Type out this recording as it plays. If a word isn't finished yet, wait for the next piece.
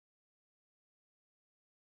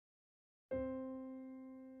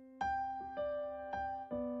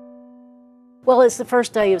Well, it's the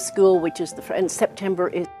first day of school, which is and September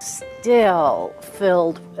is still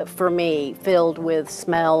filled, for me, filled with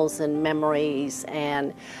smells and memories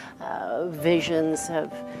and visions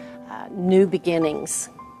of new beginnings.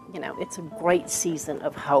 You know, it's a great season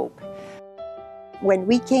of hope. When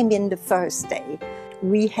we came in the first day,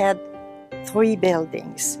 we had 3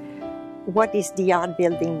 buildings. What is the art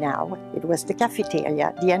building now? It was the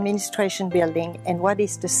cafeteria, the administration building, and what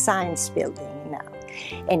is the science building now?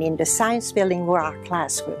 And in the science building were our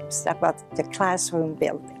classrooms. That was the classroom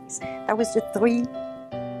buildings. That was the 3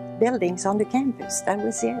 buildings on the campus. That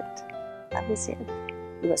was it. That was it.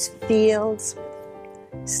 It was fields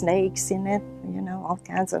with snakes in it, you know, all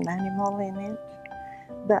kinds of animals in it.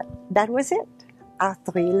 But that was it, our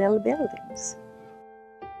 3 little buildings.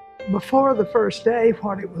 Before the first day,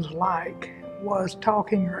 what it was like was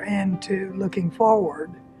talking her into looking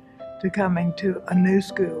forward to coming to a new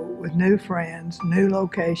school with new friends, new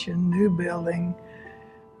location, new building.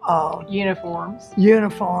 Uniforms,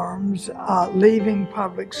 leaving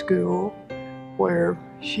public school where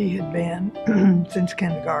she had been since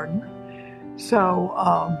kindergarten. So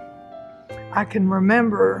I can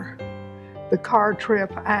remember the car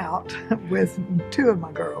trip out with 2 of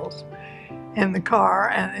my girls in the car,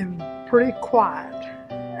 and it was pretty quiet.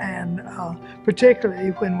 And particularly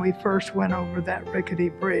when we first went over that rickety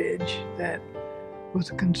bridge, that was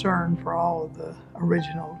a concern for all of the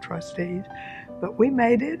original trustees. But we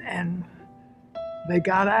made it, and they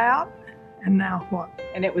got out, and now what?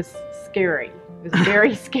 and it was scary. It was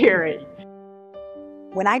very scary.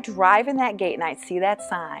 When I drive in that gate and I see that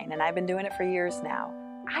sign, and I've been doing it for years now,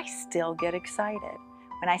 I still get excited.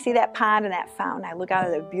 When I see that pond and that fountain, I look out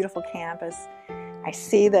at the beautiful campus. I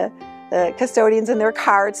see the custodians in their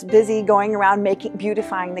carts busy going around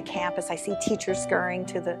beautifying the campus. I see teachers scurrying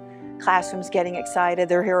to the classrooms getting excited.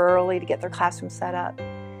 They're here early to get their classroom set up.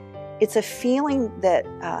 It's a feeling that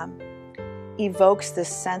evokes this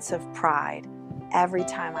sense of pride every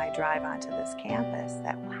time I drive onto this campus,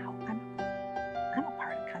 that wow, I'm a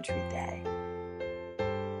part of Country Day.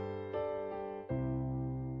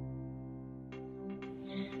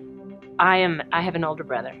 I have an older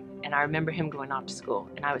brother, and I remember him going off to school,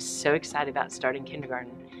 and I was so excited about starting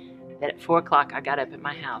kindergarten that at 4 o'clock I got up at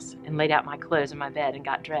my house and laid out my clothes in my bed and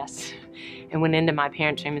got dressed and went into my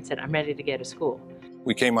parents' room and said, I'm ready to go to school.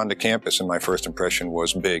 We came onto campus and my first impression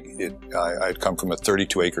was big. I'd come from a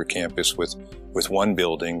 32-acre campus with 1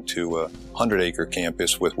 building to a 100-acre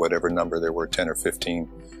campus with whatever number there were, 10 or 15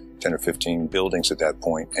 buildings at that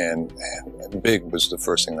point, and big was the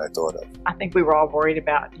first thing I thought of. I think we were all worried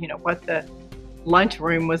about, you know, what the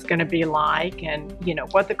lunchroom was going to be like, and, you know,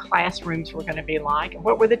 what the classrooms were going to be like, and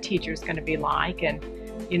what were the teachers going to be like, and,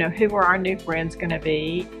 you know, who were our new friends going to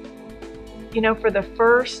be. You know, for the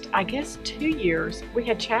first, I guess, 2 years, we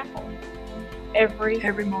had chapel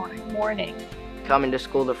every morning. Coming to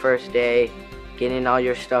school the first day, getting all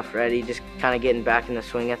your stuff ready, just kind of getting back in the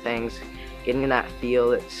swing of things, getting that feel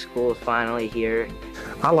that school is finally here.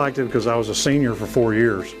 I liked it because I was a senior for 4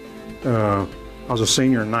 years. I was a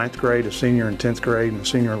senior in 9th grade, a senior in 10th grade, and a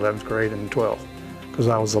senior in 11th grade and 12th, because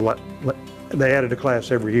I was they added a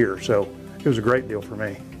class every year, so it was a great deal for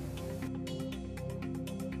me.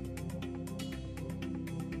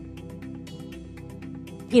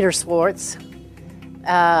 Peter Swartz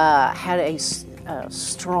had a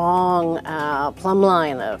strong plumb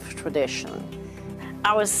line of tradition.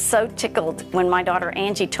 I was so tickled when my daughter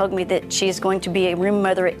Angie told me that she's going to be a room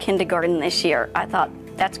mother at kindergarten this year. I thought,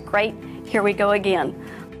 that's great, here we go again.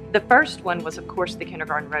 The first one was, of course, the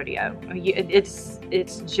kindergarten rodeo.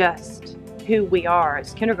 It's just who we are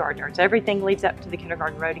as kindergartners. Everything leads up to the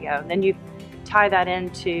kindergarten rodeo, and then you tie that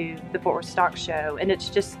into the Fort Worth Stock Show, and it's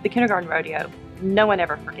just the kindergarten rodeo. No one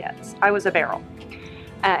ever forgets. I was a barrel.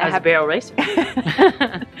 I was a barrel racer.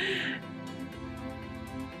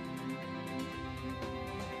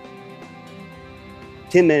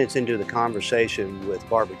 10 minutes into the conversation with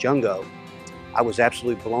Barbara Jungo, I was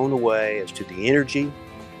absolutely blown away as to the energy,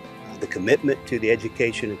 the commitment to the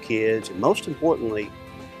education of kids, and most importantly,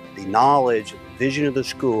 the knowledge, the vision of the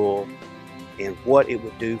school, and what it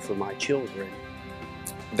would do for my children.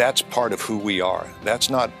 That's part of who we are. That's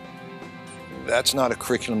not a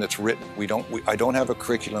curriculum that's written. I don't have a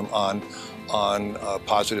curriculum on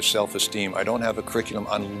positive self-esteem. I don't have a curriculum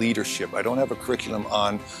on leadership. I don't have a curriculum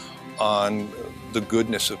on the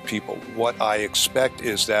goodness of people. What I expect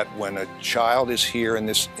is that when a child is here in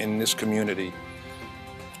this community,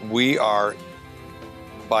 we are,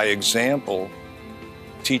 by example,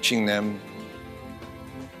 teaching them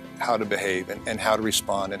how to behave and how to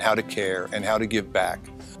respond and how to care and how to give back.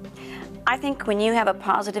 I think when you have a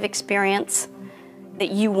positive experience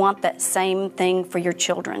that you want that same thing for your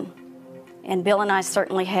children. And Bill and I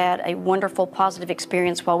certainly had a wonderful, positive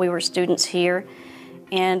experience while we were students here,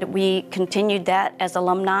 and we continued that as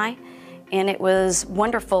alumni, and it was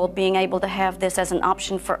wonderful being able to have this as an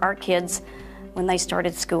option for our kids when they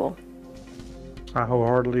started school. I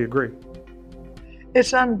wholeheartedly agree.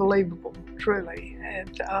 It's unbelievable, truly.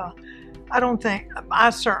 I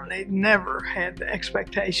certainly never had the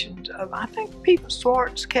expectations of, I think Pete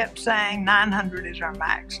Swartz kept saying 900 is our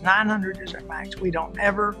max, 900 is our max. We don't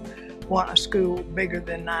ever want a school bigger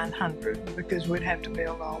than 900 because we'd have to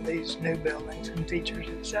build all these new buildings and teachers,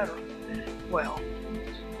 etc. Well,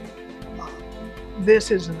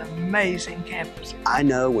 this is an amazing campus. I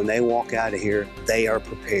know when they walk out of here, they are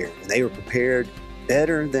prepared. And they were prepared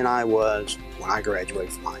better than I was when I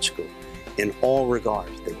graduated from high school. In all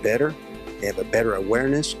regards, they're better. They have a better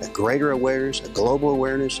awareness, a greater awareness, a global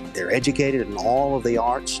awareness. They're educated in all of the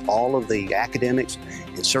arts, all of the academics,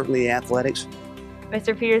 and certainly the athletics.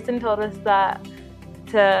 Mr. Peterson told us that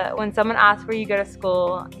when someone asks where you go to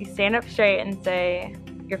school, you stand up straight and say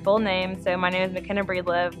your full name. So my name is McKenna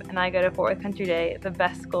Breedlove, and I go to Fort Worth Country Day, the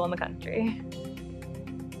best school in the country.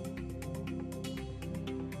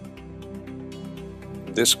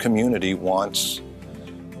 This community wants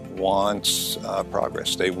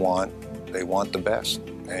progress. They want the best,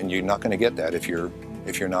 and you're not going to get that if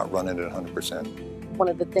you're not running at 100%. One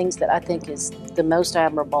of the things that I think is the most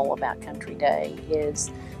admirable about Country Day is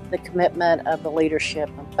the commitment of the leadership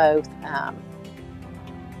of both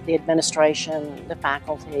the administration, the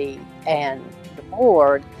faculty, and the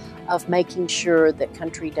board of making sure that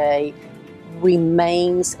Country Day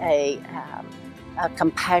remains a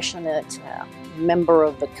compassionate member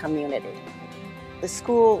of the community. The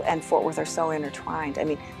school and Fort Worth are so intertwined. I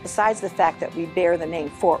mean, besides the fact that we bear the name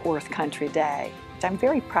Fort Worth Country Day, which I'm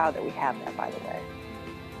very proud that we have that, by the way.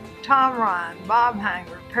 Tom Ryan, Bob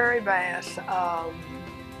Hanger, Perry Bass,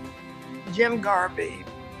 Jim Garvey,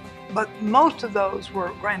 but most of those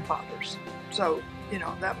were grandfathers. So, you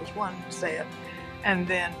know, that was one set. And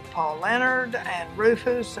then Paul Leonard and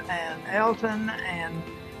Rufus and Elton and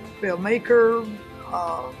Bill Meeker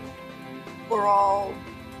were all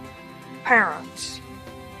parents.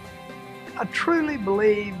 I truly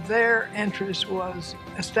believe their interest was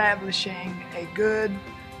establishing a good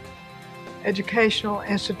educational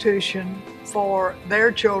institution for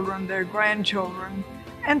their children, their grandchildren,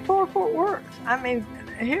 and for Fort Worth. I mean,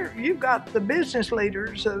 here you've got the business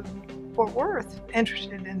leaders of Fort Worth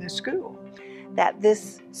interested in this school. That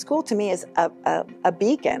this school to me is a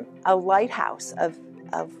beacon, a lighthouse of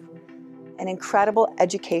an incredible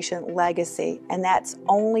education legacy, and that's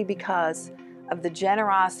only because of the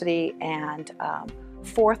generosity and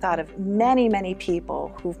forethought of many, many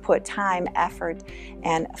people who've put time, effort,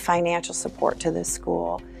 and financial support to this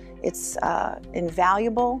school. It's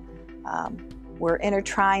invaluable. We're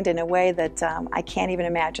intertwined in a way that I can't even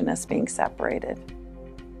imagine us being separated.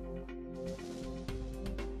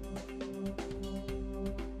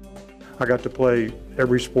 I got to play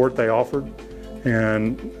every sport they offered,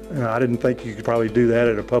 and I didn't think you could probably do that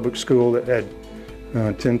at a public school that had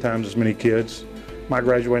 10 times as many kids. My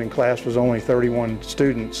graduating class was only 31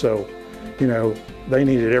 students, so, you know, they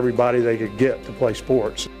needed everybody they could get to play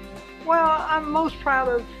sports. Well, I'm most proud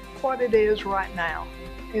of what it is right now.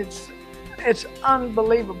 It's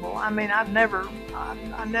unbelievable. I mean, I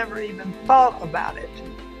never even thought about it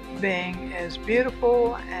being as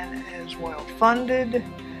beautiful and as well funded,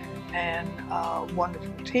 and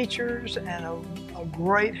wonderful teachers and a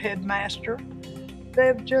great headmaster.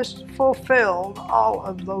 They've just fulfilled all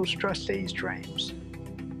of those trustees' dreams.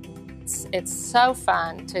 It's so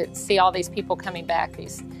fun to see all these people coming back,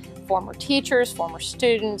 these former teachers, former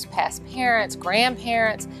students, past parents,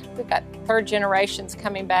 grandparents. We've got third generations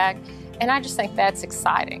coming back, and I just think that's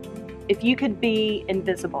exciting. If you could be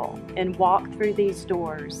invisible and walk through these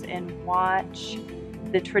doors and watch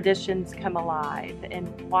the traditions come alive and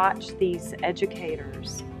watch these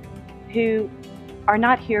educators who are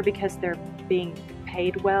not here because they're being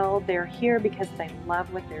paid well, they're here because they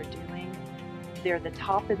love what they're doing. They're the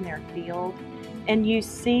top in their field, and you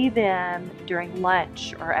see them during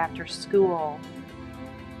lunch or after school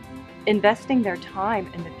investing their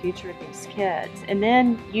time in the future of these kids. And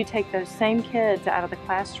then you take those same kids out of the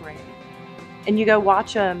classroom and you go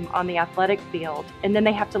watch them on the athletic field, and then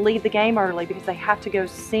they have to leave the game early because they have to go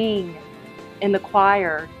sing in the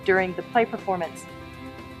choir during the play performance.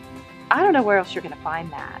 I don't know where else you're going to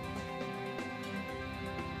find that.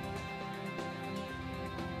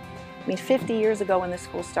 I mean, 50 years ago when the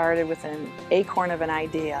school started with an acorn of an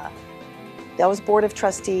idea, those board of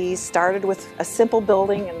trustees started with a simple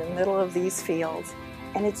building in the middle of these fields,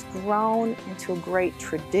 and it's grown into a great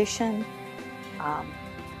tradition.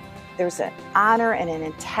 There's an honor and an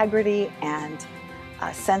integrity and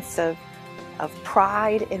a sense of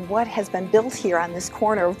pride in what has been built here on this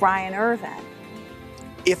corner of Bryant Irvin.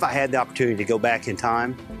 If I had the opportunity to go back in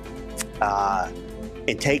time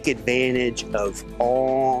and take advantage of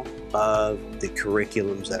all of the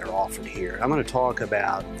curriculums that are offered here, I'm going to talk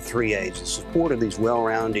about 3 A's, the support of these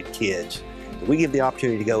well-rounded kids. We give the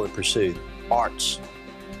opportunity to go and pursue arts,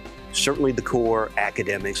 certainly the core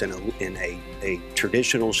academics in a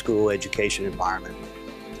traditional school education environment,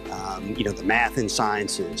 you know, the math and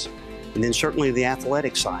sciences, and then certainly the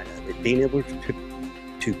athletic side of it, being able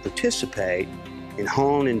to participate and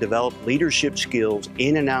hone and develop leadership skills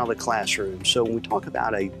in and out of the classroom. So when we talk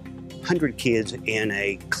about 100 kids in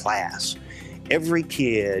a class, every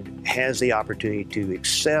kid has the opportunity to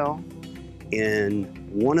excel in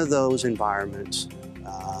one of those environments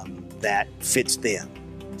that fits them.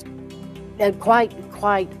 And quite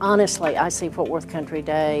honestly, I see Fort Worth Country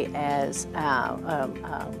Day as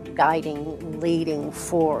guiding, leading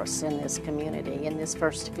force in this community. And this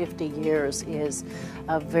first 50 years is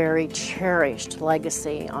a very cherished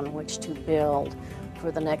legacy on which to build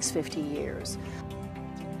for the next 50 years.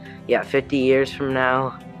 Yeah, 50 years from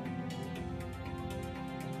now,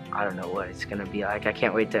 I don't know what it's going to be like. I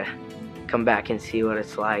can't wait to come back and see what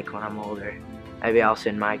it's like when I'm older. Maybe I'll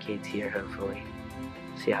send my kids here, hopefully.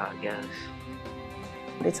 See how it goes.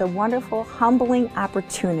 It's a wonderful, humbling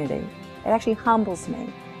opportunity. It actually humbles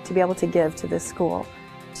me to be able to give to this school,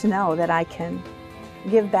 to know that I can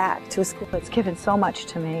give back to a school that's given so much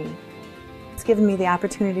to me. It's given me the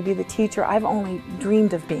opportunity to be the teacher I've only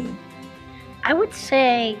dreamed of being. I would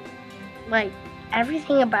say, like,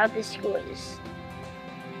 everything about this school is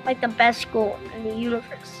like the best school in the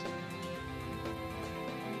universe.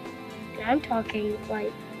 And I'm talking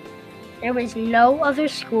like there was no other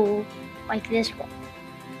school like this one.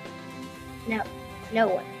 No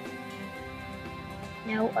one.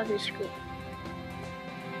 No other school.